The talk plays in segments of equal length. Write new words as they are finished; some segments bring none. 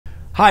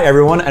Hi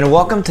everyone, and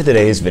welcome to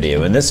today's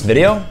video. In this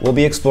video, we'll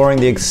be exploring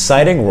the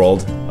exciting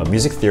world of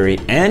music theory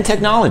and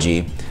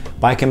technology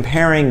by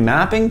comparing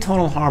Mapping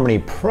Tonal Harmony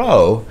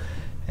Pro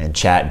and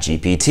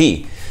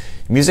ChatGPT.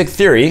 Music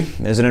theory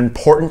is an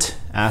important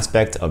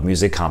aspect of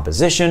music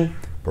composition,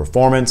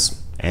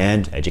 performance,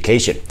 and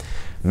education.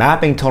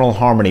 Mapping Tonal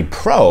Harmony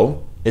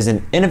Pro is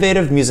an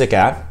innovative music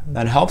app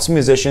that helps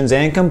musicians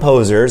and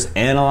composers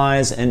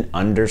analyze and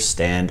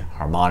understand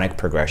harmonic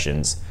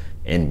progressions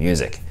in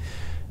music.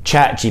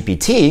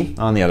 ChatGPT,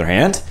 on the other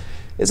hand,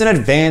 is an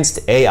advanced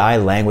AI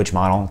language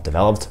model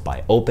developed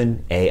by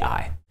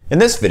OpenAI. In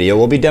this video,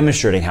 we'll be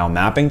demonstrating how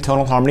Mapping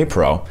Tonal Harmony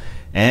Pro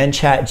and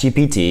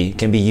ChatGPT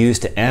can be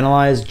used to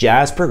analyze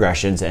jazz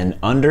progressions and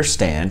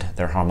understand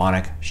their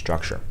harmonic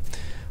structure.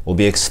 We'll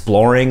be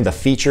exploring the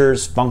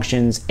features,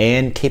 functions,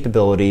 and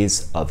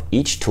capabilities of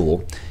each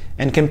tool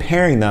and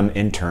comparing them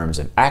in terms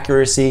of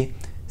accuracy,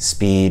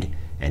 speed,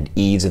 and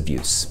ease of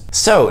use.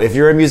 So if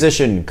you're a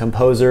musician,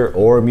 composer,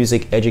 or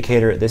music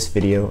educator, this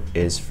video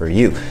is for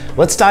you.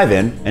 Let's dive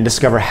in and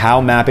discover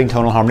how Mapping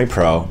Tonal Harmony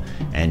Pro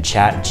and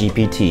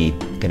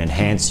ChatGPT can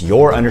enhance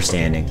your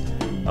understanding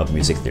of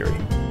music theory.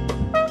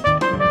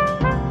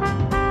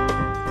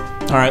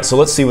 All right, so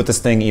let's see what this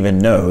thing even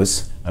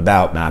knows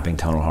about Mapping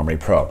Tonal Harmony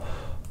Pro.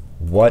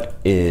 What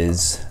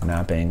is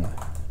Mapping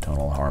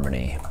Tonal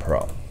Harmony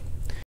Pro?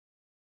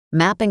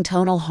 Mapping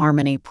Tonal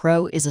Harmony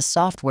Pro is a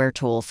software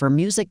tool for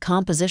music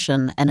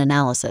composition and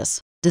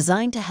analysis,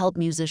 designed to help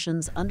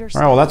musicians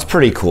understand. All right, well, that's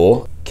pretty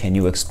cool. Can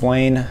you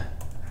explain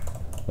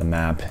the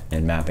map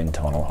in Mapping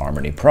Tonal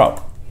Harmony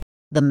Pro?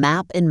 The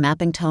map in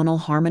Mapping Tonal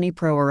Harmony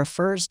Pro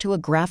refers to a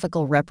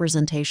graphical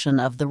representation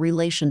of the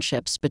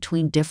relationships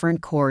between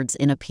different chords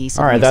in a piece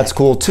of music. All right, that's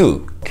cool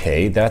too.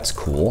 Okay, that's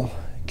cool.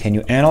 Can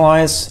you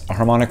analyze a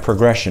harmonic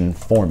progression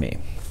for me?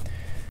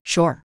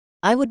 Sure.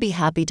 I would be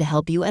happy to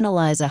help you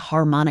analyze a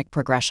harmonic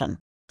progression.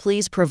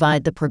 Please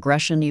provide the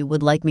progression you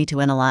would like me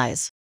to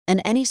analyze,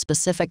 and any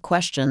specific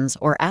questions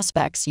or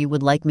aspects you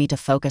would like me to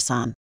focus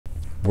on.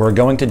 We're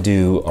going to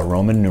do a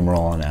Roman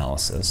numeral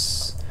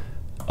analysis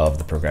of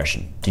the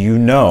progression. Do you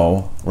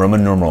know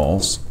Roman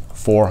numerals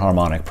for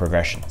harmonic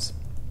progressions?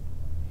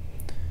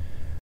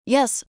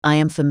 Yes, I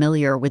am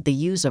familiar with the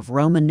use of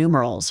Roman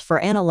numerals for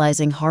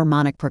analyzing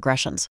harmonic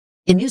progressions.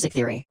 In music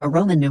theory, a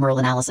Roman numeral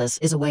analysis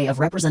is a way of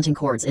representing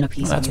chords in a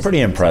piece of music. That's pretty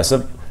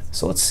impressive.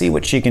 So let's see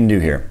what she can do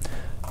here.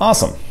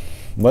 Awesome.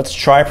 Let's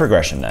try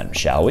progression then,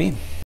 shall we?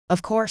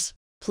 Of course.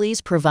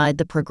 Please provide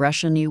the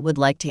progression you would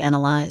like to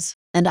analyze,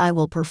 and I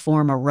will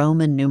perform a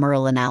Roman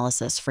numeral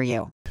analysis for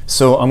you.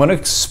 So I'm going to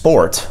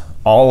export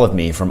all of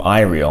me from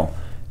iReal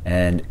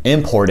and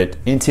import it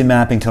into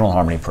Mapping Tonal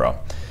Harmony Pro.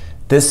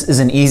 This is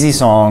an easy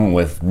song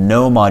with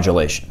no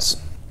modulations.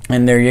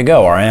 And there you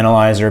go, our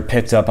analyzer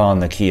picked up on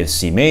the key of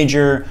C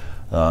major,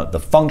 the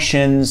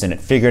functions, and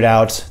it figured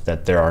out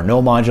that there are no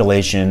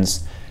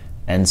modulations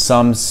and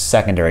some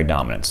secondary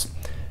dominants.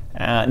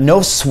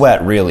 No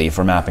sweat really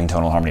for Mapping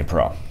Tonal Harmony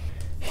Pro.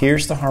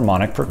 Here's the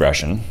harmonic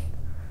progression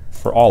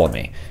for all of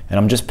me, and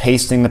I'm just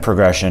pasting the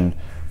progression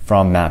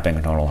from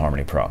Mapping Tonal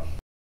Harmony Pro.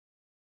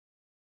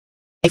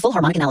 A full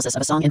harmonic analysis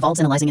of a song involves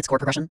analyzing its chord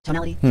progression,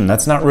 tonality.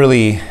 That's not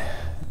really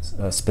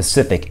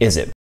specific, is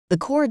it? The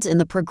chords in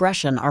the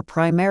progression are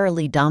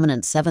primarily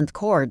dominant seventh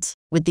chords,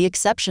 with the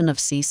exception of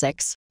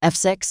C6,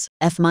 F6,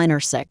 F minor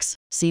 6,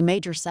 C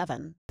major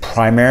 7.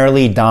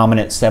 Primarily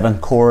dominant seventh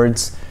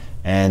chords,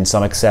 and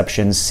some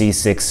exceptions,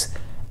 C6,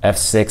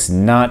 F6,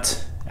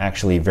 not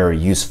actually very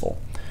useful.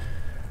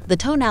 The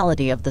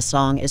tonality of the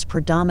song is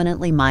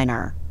predominantly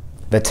minor.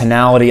 The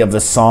tonality of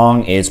the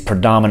song is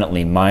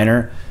predominantly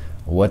minor.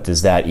 What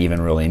does that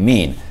even really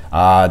mean?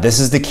 This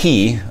is the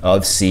key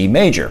of C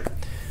major.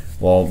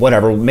 Well,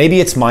 whatever, maybe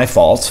it's my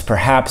fault.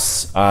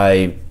 Perhaps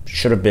I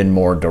should have been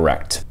more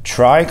direct.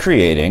 Try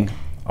creating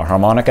a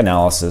harmonic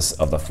analysis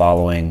of the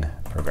following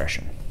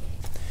progression.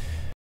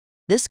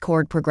 This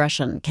chord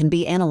progression can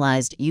be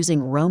analyzed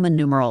using Roman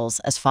numerals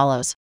as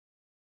follows.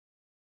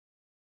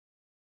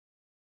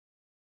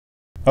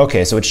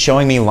 Okay, so it's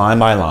showing me line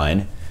by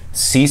line.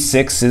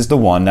 C6 is the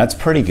one, that's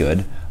pretty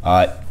good.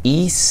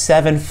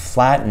 E7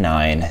 flat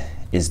 9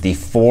 is the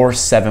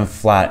 4-7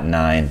 flat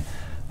 9.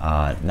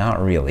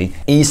 Not really.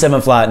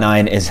 E7 flat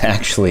 9 is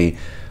actually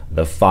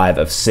the 5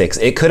 of 6.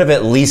 It could have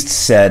at least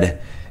said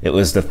it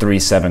was the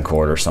 3-7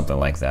 chord or something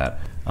like that.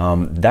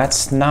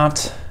 That's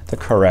not the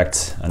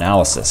correct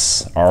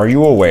analysis. Are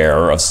you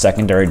aware of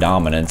secondary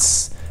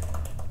dominants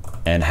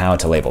and how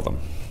to label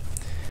them?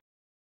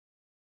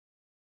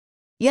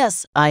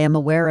 Yes, I am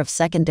aware of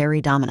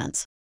secondary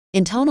dominants.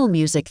 In tonal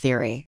music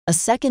theory, a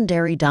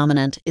secondary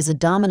dominant is a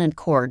dominant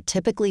chord,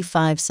 typically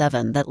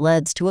 5-7, that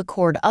leads to a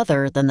chord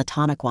other than the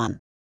tonic one.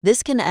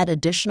 This can add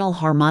additional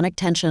harmonic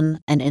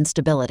tension and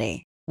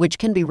instability, which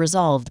can be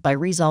resolved by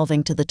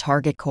resolving to the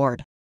target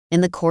chord.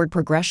 In the chord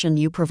progression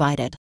you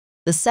provided,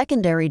 the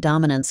secondary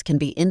dominants can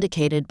be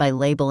indicated by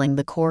labeling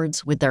the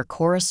chords with their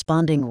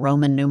corresponding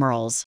Roman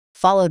numerals,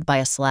 followed by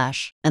a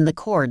slash, and the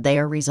chord they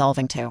are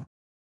resolving to.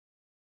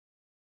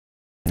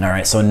 All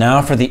right, so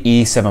now for the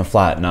E7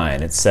 flat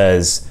 9. It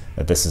says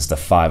that this is the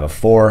 5 of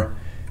 4.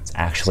 It's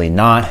actually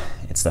not.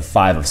 It's the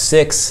 5 of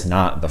 6,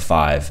 not the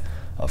 5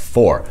 of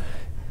 4.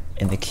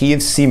 In the key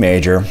of C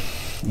major,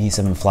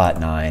 E7 flat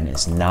 9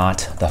 is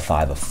not the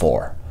 5 of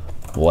 4.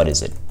 What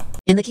is it?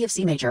 In the key of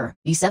C major,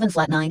 E7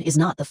 flat 9 is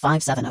not the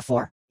 5/7 of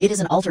 4. It is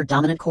an altered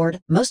dominant chord,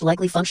 most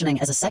likely functioning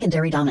as a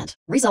secondary dominant,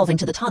 resolving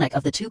to the tonic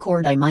of the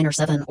 2-chord I minor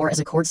 7 or as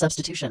a chord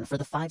substitution for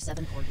the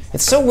 5/7 chord.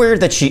 It's so weird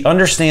that she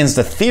understands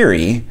the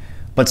theory,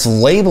 but's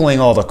labeling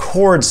all the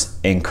chords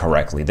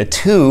incorrectly. The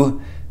 2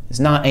 is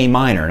not A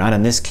minor, not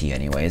in this key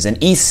anyways, and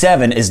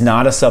E7 is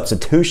not a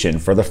substitution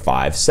for the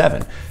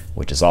 5/7,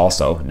 which is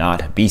also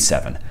not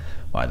B7,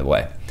 by the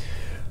way.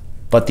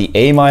 But the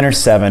A minor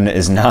 7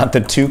 is not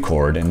the 2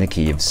 chord in the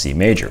key of C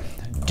major.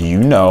 Do you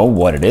know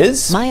what it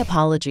is? My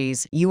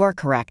apologies, you are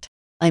correct.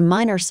 A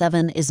minor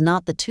 7 is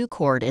not the 2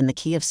 chord in the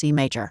key of C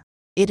major.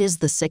 It is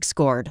the 6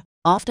 chord,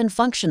 often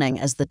functioning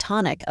as the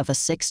tonic of a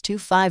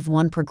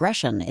 6-2-5-1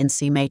 progression in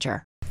C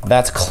major.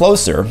 That's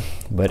closer,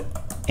 but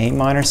A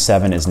minor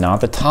 7 is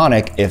not the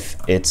tonic if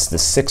it's the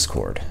 6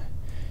 chord.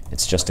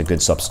 It's just a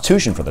good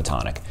substitution for the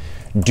tonic.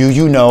 Do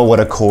you know what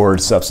a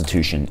chord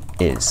substitution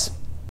is?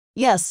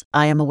 Yes,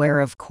 I am aware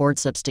of chord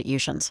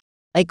substitutions.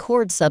 A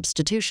chord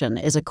substitution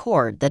is a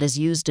chord that is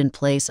used in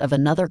place of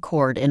another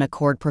chord in a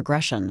chord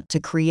progression to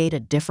create a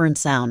different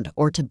sound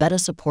or to better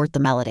support the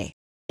melody.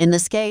 In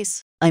this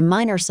case, a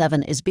minor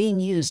 7 is being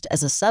used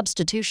as a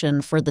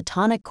substitution for the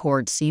tonic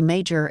chord C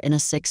major in a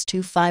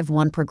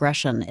 6-2-5-1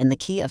 progression in the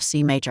key of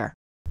C major.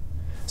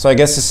 So I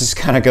guess this just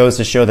kind of goes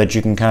to show that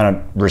you can kind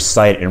of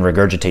recite and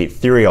regurgitate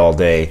theory all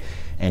day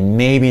and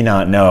maybe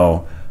not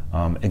know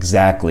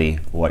exactly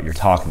what you're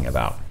talking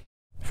about.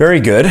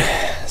 Very good.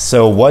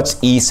 So what's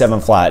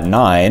E7 flat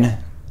 9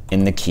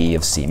 in the key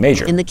of C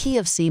major? In the key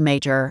of C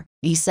major,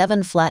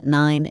 E7 flat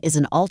 9 is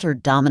an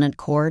altered dominant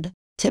chord,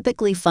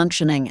 typically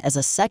functioning as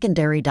a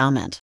secondary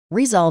dominant,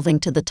 resolving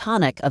to the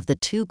tonic of the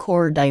 2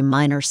 chord I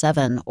minor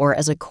 7 or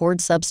as a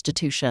chord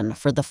substitution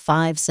for the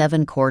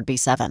 5/7 chord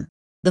B7.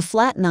 The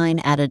flat 9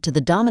 added to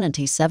the dominant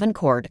E7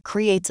 chord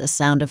creates a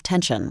sound of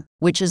tension,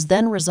 which is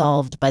then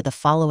resolved by the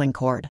following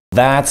chord.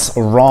 That's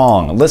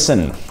wrong.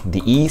 Listen,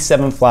 the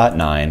E7 flat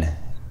 9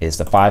 is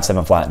the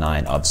 5/7 flat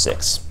 9 of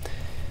 6.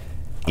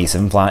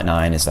 E7 flat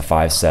 9 is the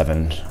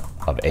 5/7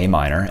 of A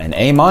minor, and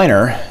A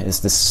minor is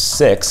the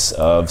 6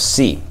 of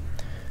C.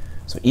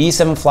 So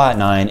E7 flat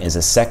 9 is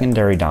a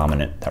secondary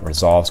dominant that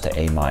resolves to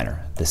A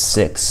minor, the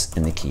 6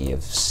 in the key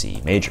of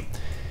C major.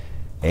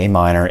 A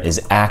minor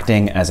is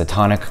acting as a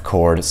tonic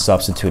chord,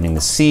 substituting the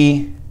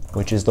C,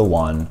 which is the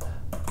 1,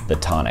 the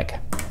tonic.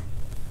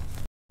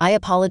 I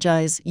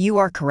apologize, you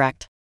are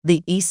correct.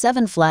 The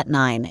E7 flat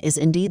 9 is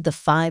indeed the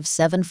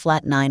 5/7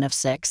 flat 9 of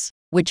 6,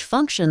 which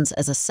functions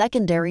as a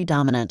secondary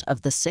dominant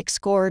of the 6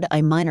 chord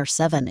I minor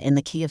 7 in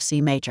the key of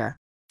C major.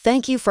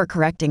 Thank you for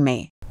correcting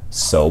me.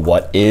 So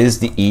what is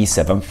the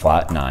E7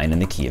 flat 9 in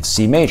the key of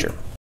C major?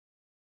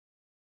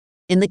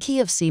 In the key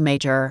of C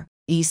major,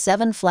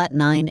 E7 flat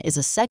 9 is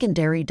a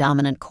secondary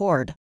dominant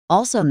chord,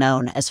 also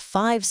known as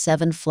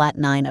 5/7 flat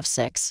 9 of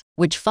 6,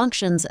 which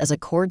functions as a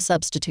chord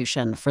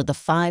substitution for the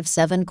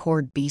 5/7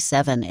 chord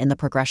B7 in the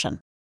progression.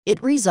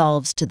 It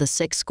resolves to the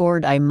 6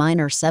 chord I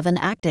minor 7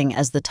 acting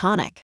as the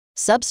tonic,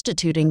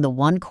 substituting the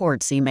 1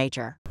 chord C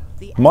major.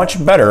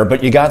 Much better,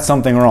 but you got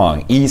something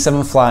wrong.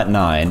 E7 flat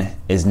 9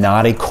 is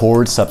not a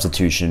chord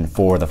substitution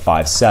for the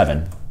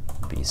 5/7,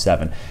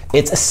 B7.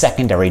 It's a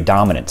secondary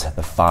dominant,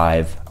 the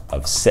 5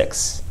 of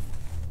 6.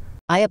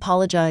 I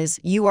apologize,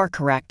 you are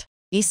correct.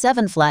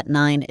 E7 flat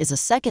 9 is a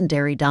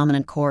secondary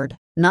dominant chord,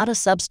 not a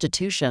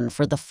substitution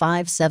for the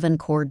 5/7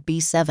 chord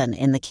B7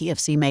 in the key of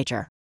C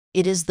major.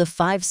 It is the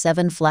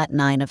 5/7 flat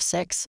 9 of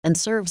 6 and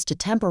serves to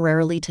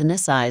temporarily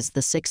tonicize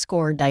the 6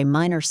 chord I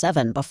minor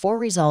 7 before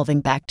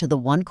resolving back to the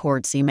 1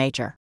 chord C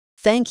major.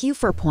 Thank you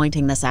for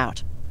pointing this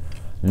out.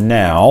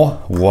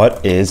 Now,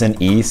 what is an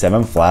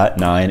E7 flat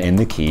 9 in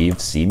the key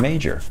of C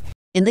major?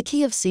 In the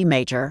key of C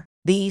major,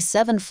 the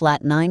E7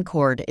 flat 9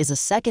 chord is a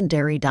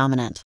secondary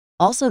dominant,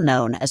 also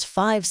known as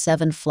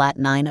 5/7 flat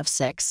 9 of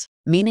 6,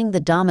 meaning the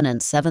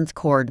dominant 7th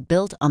chord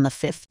built on the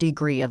 5th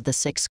degree of the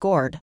 6th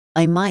chord,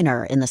 I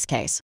minor in this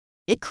case.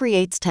 It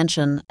creates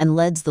tension and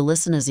leads the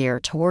listener's ear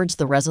towards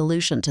the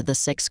resolution to the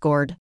 6th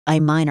chord, I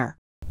minor.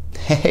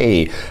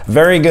 Hey,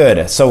 very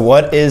good. So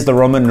what is the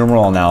Roman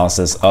numeral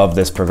analysis of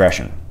this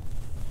progression?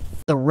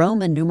 The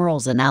Roman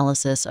numerals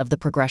analysis of the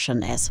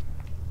progression is.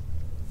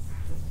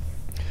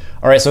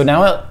 All right, so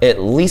now it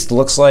at least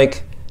looks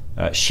like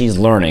she's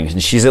learning.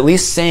 And she's at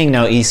least saying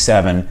now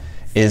E7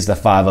 is the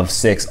 5 of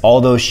 6,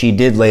 although she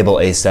did label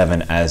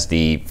A7 as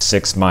the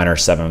 6 minor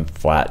 7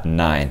 flat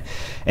 9.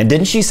 And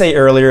didn't she say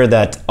earlier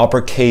that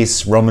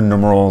uppercase Roman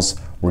numerals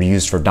were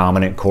used for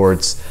dominant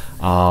chords?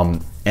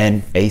 And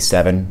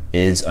A7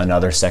 is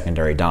another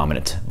secondary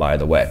dominant, by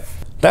the way.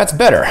 That's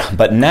better,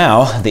 but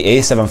now the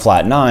A7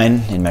 flat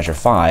 9 in measure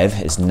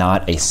 5 is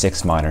not a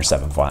 6 minor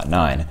 7 flat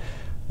 9.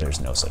 There's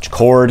no such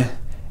chord.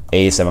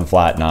 A7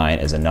 flat 9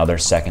 is another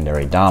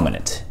secondary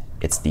dominant.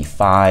 It's the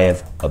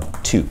 5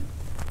 of 2.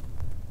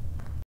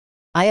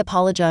 I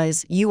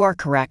apologize, you are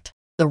correct.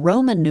 The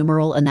Roman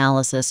numeral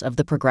analysis of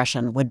the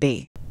progression would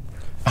be.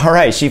 All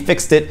right, she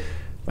fixed it,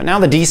 but now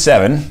the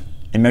D7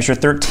 in measure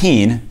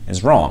 13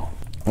 is wrong.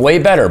 Way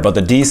better, but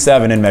the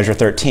D7 in measure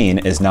 13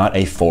 is not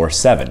a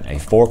 4-7. A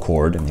 4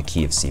 chord in the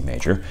key of C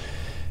major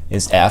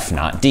is F,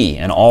 not D.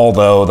 And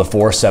although the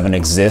 4-7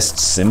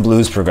 exists in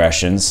blues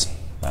progressions,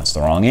 that's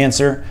the wrong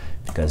answer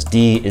because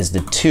D is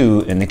the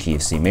 2 in the key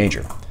of C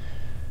major.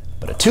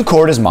 But a 2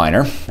 chord is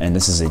minor, and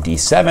this is a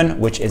D7,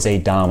 which is a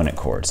dominant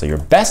chord. So your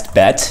best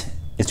bet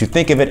is to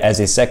think of it as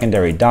a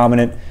secondary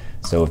dominant.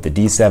 So if the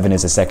D7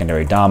 is a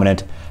secondary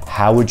dominant,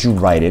 how would you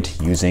write it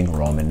using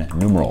Roman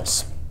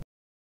numerals?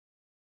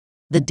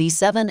 The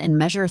D7 in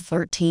measure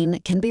 13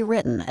 can be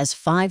written as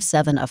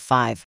 5-7 of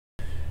 5.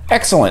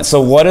 Excellent.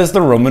 So what is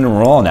the Roman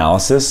numeral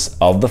analysis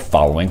of the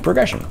following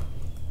progression?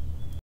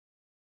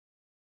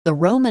 The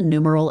Roman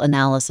numeral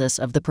analysis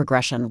of the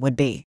progression would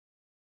be.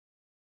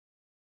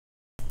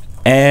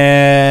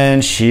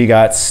 And she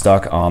got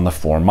stuck on the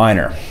 4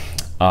 minor.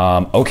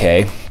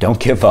 Okay, don't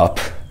give up.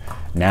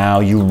 Now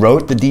you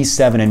wrote the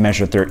D7 in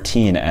measure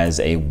 13 as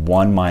a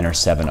 1 minor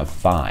 7 of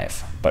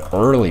 5. But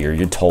earlier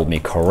you told me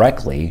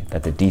correctly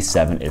that the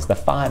D7 is the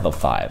 5 of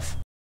 5.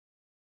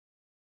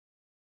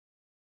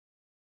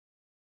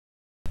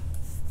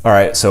 All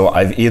right, so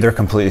I've either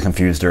completely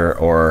confused her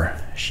or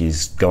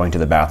she's going to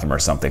the bathroom or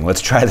something.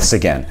 Let's try this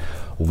again.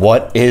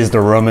 What is the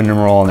Roman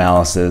numeral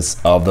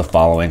analysis of the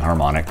following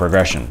harmonic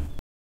progression?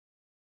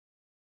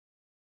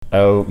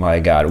 Oh my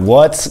God,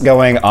 what's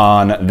going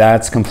on?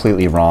 That's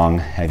completely wrong.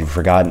 Have you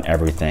forgotten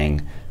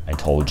everything I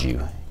told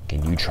you?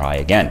 Can you try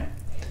again?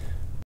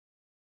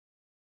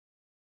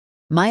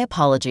 My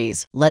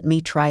apologies, let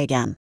me try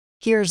again.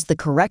 Here's the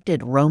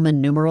corrected Roman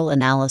numeral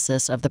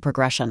analysis of the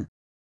progression.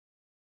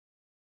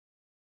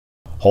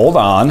 Hold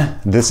on,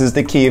 this is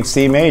the key of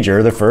C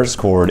major. The first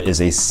chord is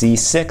a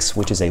C6,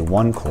 which is a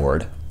 1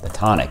 chord, the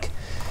tonic.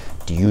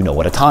 Do you know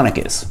what a tonic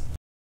is?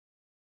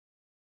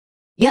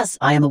 Yes,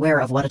 I am aware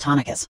of what a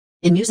tonic is.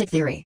 In music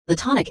theory, the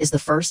tonic is the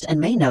first and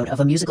main note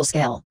of a musical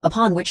scale,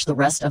 upon which the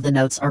rest of the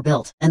notes are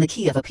built, and the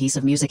key of a piece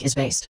of music is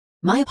based.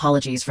 My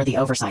apologies for the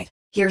oversight.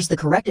 Here's the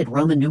corrected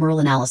Roman numeral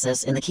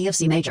analysis in the key of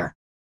C major.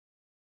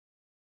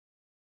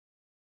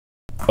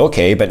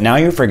 Okay, but now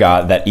you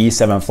forgot that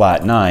E7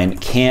 flat 9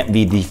 can't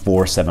be the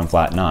 4-7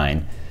 flat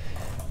 9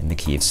 in the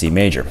key of C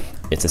major.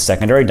 It's a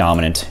secondary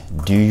dominant.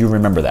 Do you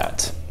remember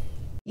that?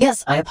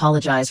 Yes, I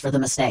apologize for the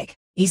mistake.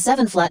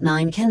 E7 flat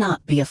 9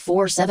 cannot be a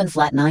 4-7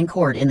 flat 9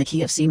 chord in the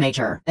key of C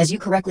major, as you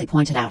correctly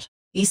pointed out.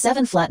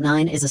 E7 flat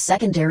 9 is a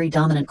secondary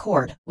dominant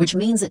chord, which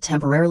means it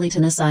temporarily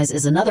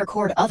tonicizes another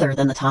chord other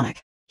than the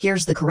tonic.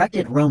 Here's the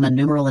corrected Roman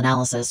numeral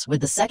analysis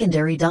with the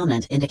secondary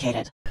dominant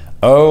indicated.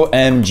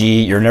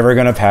 OMG, you're never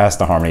going to pass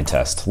the harmony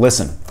test.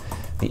 Listen,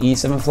 the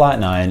E7 flat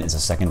 9 is a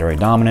secondary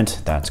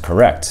dominant. That's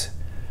correct.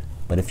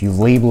 But if you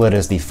label it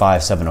as the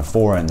 5-7 of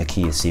 4 in the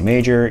key of C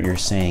major, you're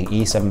saying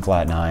E7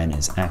 flat 9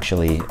 is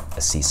actually a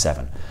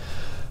C7.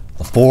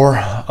 The 4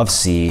 of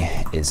C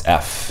is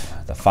F.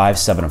 The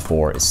 5-7 of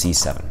 4 is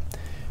C7.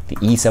 The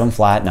E7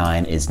 flat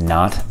 9 is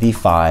not the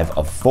 5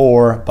 of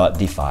 4, but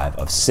the 5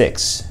 of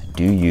 6.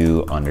 Do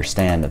you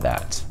understand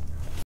that?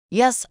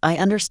 Yes, I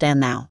understand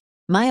now.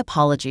 My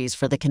apologies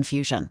for the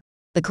confusion.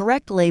 The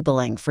correct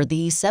labeling for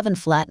the E7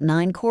 flat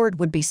 9 chord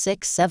would be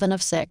 6-7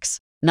 of 6,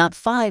 not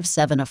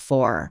 5-7 of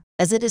 4,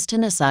 as it is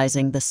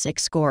tonicizing the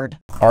 6 chord.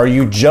 Are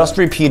you just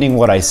repeating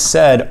what I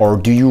said, or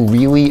do you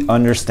really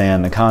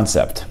understand the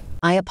concept?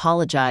 I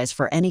apologize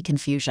for any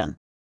confusion.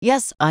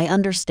 Yes, I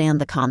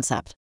understand the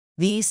concept.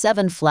 The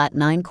E7 flat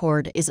 9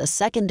 chord is a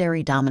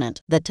secondary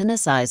dominant that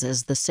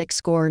tonicizes the 6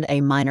 chord A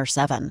minor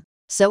 7,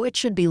 so it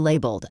should be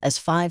labeled as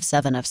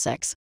 5-7 of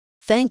 6.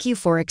 Thank you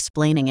for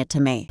explaining it to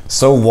me.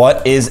 So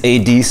what is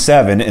a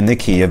D7 in the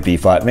key of B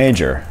flat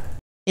major?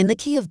 In the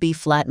key of B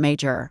flat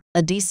major,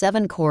 a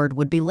D7 chord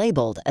would be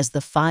labeled as the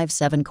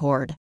 5-7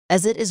 chord,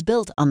 as it is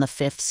built on the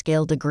 5th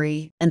scale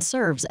degree and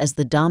serves as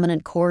the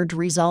dominant chord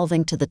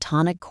resolving to the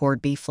tonic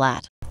chord B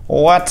flat.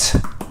 What?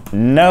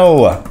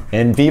 No!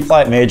 In B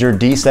flat major,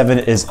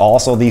 D7 is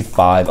also the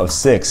 5 of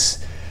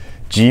 6.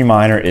 G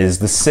minor is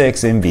the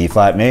 6 in B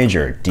flat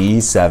major.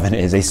 D7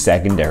 is a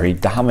secondary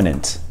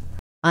dominant.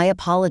 I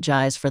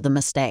apologize for the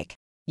mistake.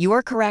 You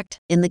are correct.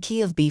 In the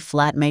key of B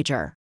flat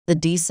major, the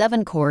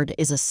D7 chord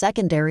is a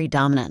secondary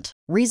dominant,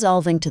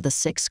 resolving to the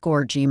 6th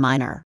chord G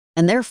minor,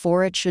 and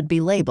therefore it should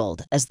be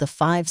labeled as the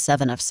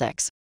 5-7 of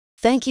 6.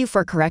 Thank you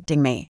for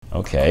correcting me.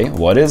 Okay,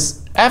 what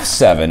is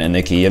F7 in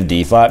the key of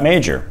D flat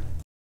major?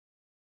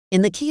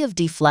 In the key of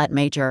D flat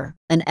major,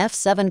 an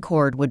F7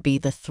 chord would be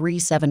the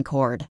 3-7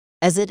 chord,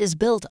 as it is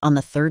built on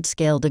the 3rd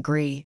scale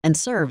degree and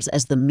serves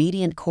as the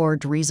mediant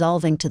chord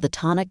resolving to the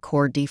tonic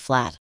chord D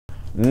flat.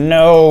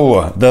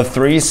 No, the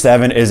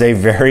 3-7 is a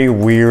very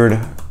weird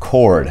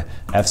chord.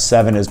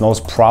 F7 is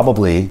most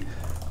probably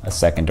a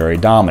secondary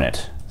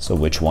dominant. So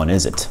which one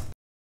is it?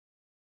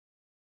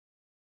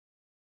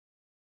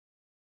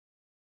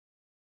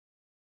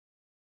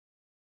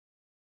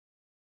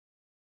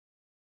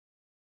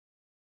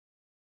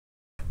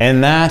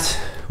 And that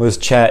was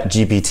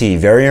ChatGPT.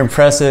 Very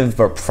impressive,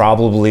 but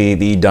probably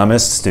the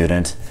dumbest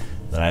student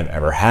that I've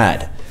ever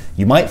had.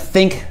 You might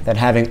think that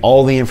having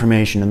all the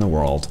information in the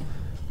world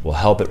will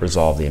help it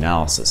resolve the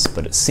analysis,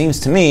 but it seems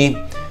to me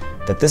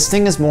that this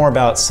thing is more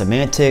about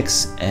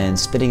semantics and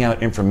spitting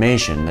out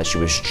information that she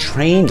was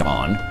trained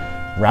on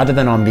rather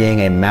than on being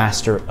a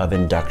master of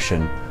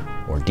induction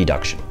or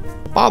deduction.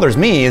 What bothers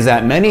me is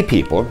that many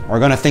people are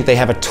going to think they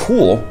have a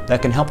tool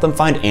that can help them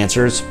find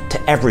answers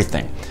to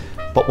everything.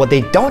 But what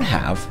they don't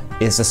have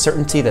is the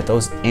certainty that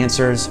those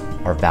answers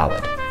are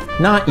valid.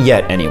 Not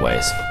yet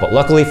anyways, but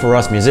luckily for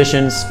us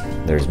musicians,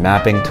 there's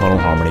Mapping Tonal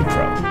Harmony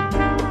Pro.